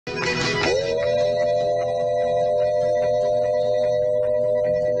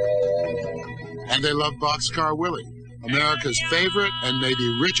And they love Boxcar Willie, America's favorite and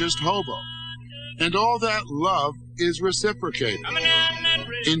maybe richest hobo. And all that love is reciprocated.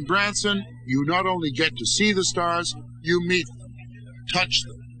 In Branson, you not only get to see the stars, you meet them, touch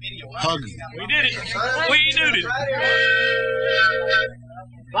them, hug them. We did it. We did it.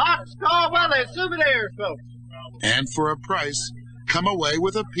 Boxcar Willie souvenirs, folks. And for a price, come away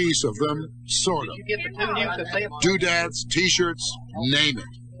with a piece of them, sort of. You get the 2 new cassettes. Doodads, T-shirts, name it.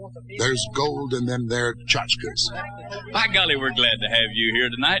 There's gold in them there tchotchkes. By golly, we're glad to have you here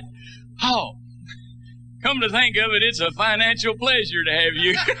tonight. Oh, come to think of it, it's a financial pleasure to have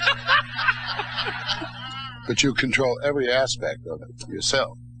you. But you control every aspect of it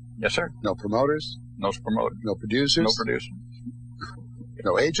yourself. Yes, sir. No promoters, No promoter. no producers, No producer.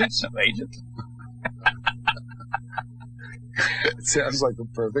 no agents. No agents. It sounds like the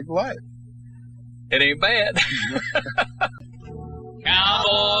perfect life. It ain't bad.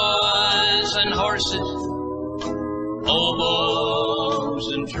 Cowboys and horses, hobos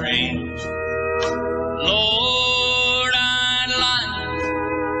and trains. Lord, I'd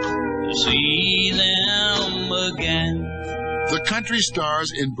like to see them again. The country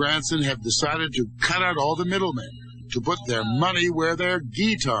stars in Branson have decided to cut out all the middlemen, to put their money where their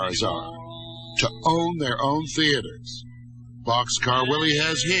guitars are, to own their own theaters. Boxcar Willie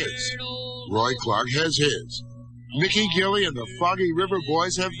has his. Roy Clark has his. Mickey Gilley and the Foggy River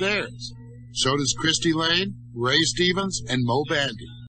Boys have theirs. So does Christy Lane, Ray Stevens, and Mo Bandy.